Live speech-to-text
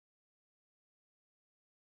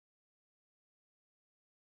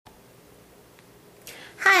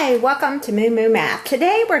Hi, welcome to MooMooMath.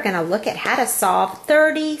 Today we're going to look at how to solve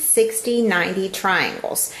 30, 60, 90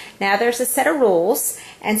 triangles. Now there's a set of rules,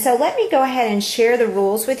 and so let me go ahead and share the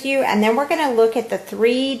rules with you, and then we're going to look at the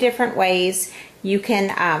three different ways you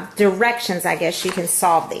can, directions I guess you can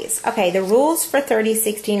solve these. Okay, the rules for 30,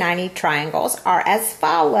 60, 90 triangles are as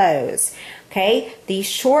follows. Okay, the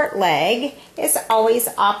short leg is always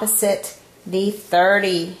opposite the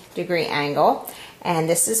 30-degree angle, and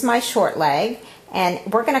this is my short leg. And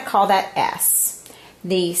we're going to call that S.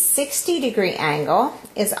 The 60-degree angle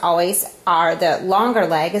is always, the longer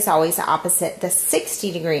leg is always opposite the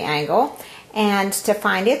 60-degree angle. And to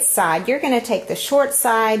find its side, you're going to take the short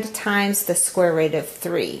side times the square root of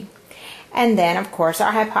 3. And then, of course,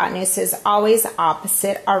 our hypotenuse is always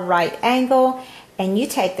opposite our right angle. And you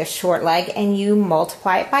take the short leg and you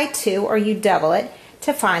multiply it by 2, or you double it,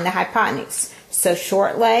 to find the hypotenuse. So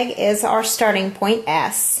short leg is our starting point,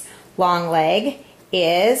 S. Long leg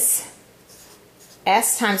is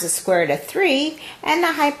S times the square root of 3, and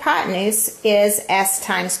the hypotenuse is S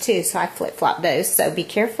times 2. So I flip-flop those, so be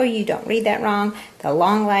careful you don't read that wrong. The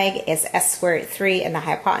long leg is S square root of 3, and the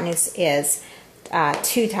hypotenuse is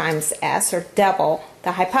 2 times S, or double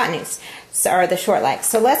the hypotenuse, or the short leg.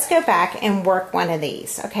 So let's go back and work one of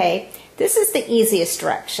these, okay? This is the easiest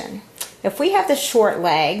direction. If we have the short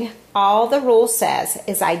leg, all the rule says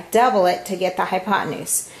is I double it to get the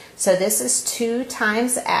hypotenuse. So this is 2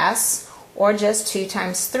 times S, or just 2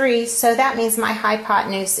 times 3, so that means my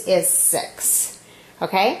hypotenuse is 6.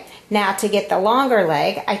 Okay? Now to get the longer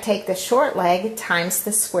leg, I take the short leg times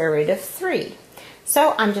the square root of 3.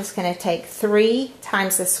 So I'm just going to take 3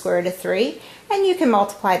 times the square root of 3, and you can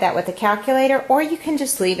multiply that with a calculator, or you can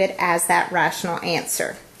just leave it as that rational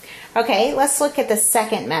answer. Okay, let's look at the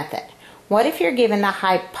second method. What if you're given the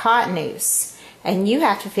hypotenuse and you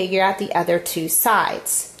have to figure out the other two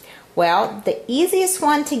sides? Well, the easiest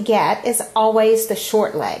one to get is always the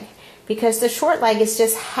short leg, because the short leg is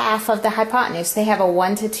just half of the hypotenuse. They have a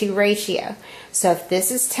 1-to-2 ratio. So if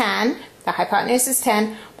this is 10, the hypotenuse is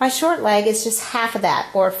 10, my short leg is just half of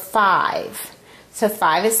that, or 5. So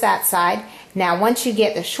 5 is that side. Now once you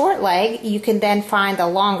get the short leg, you can then find the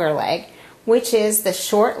longer leg, which is the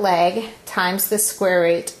short leg times the square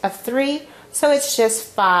root of 3. So it's just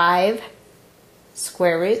 5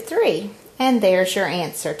 square root 3. And there's your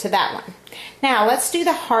answer to that one. Now let's do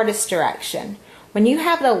the hardest direction. When you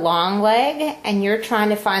have the long leg and you're trying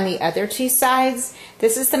to find the other two sides,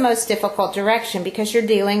 this is the most difficult direction because you're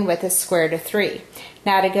dealing with a square root of 3.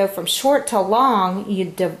 Now to go from short to long,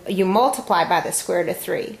 you multiply by the square root of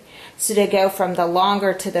 3. So to go from the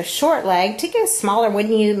longer to the short leg, to go smaller,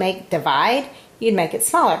 wouldn't you divide? You'd make it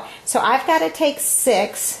smaller. So I've got to take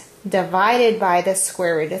 6 divided by the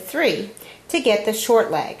square root of 3 to get the short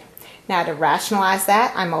leg. Now to rationalize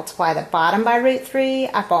that, I multiply the bottom by root 3,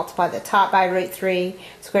 I multiply the top by root 3,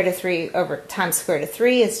 square root of 3 over times square root of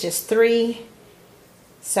 3 is just 3.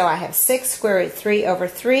 So I have 6 square root 3 over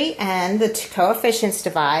 3, and the two coefficients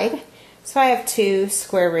divide. So I have 2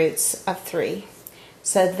 square roots of 3.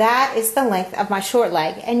 So that is the length of my short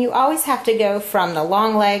leg, and you always have to go from the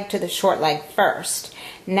long leg to the short leg first.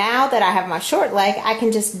 Now that I have my short leg, I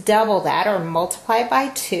can just double that, or multiply by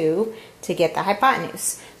 2 to get the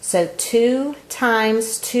hypotenuse. So 2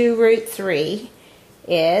 times 2 root 3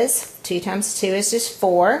 is, 2 times 2 is just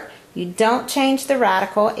 4. You don't change the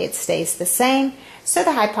radical, it stays the same. So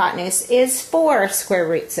the hypotenuse is 4 square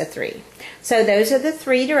roots of 3. So those are the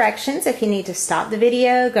three directions. If you need to stop the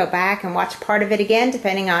video, go back and watch part of it again,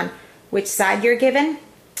 depending on which side you're given.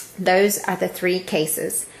 Those are the three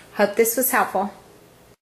cases. Hope this was helpful.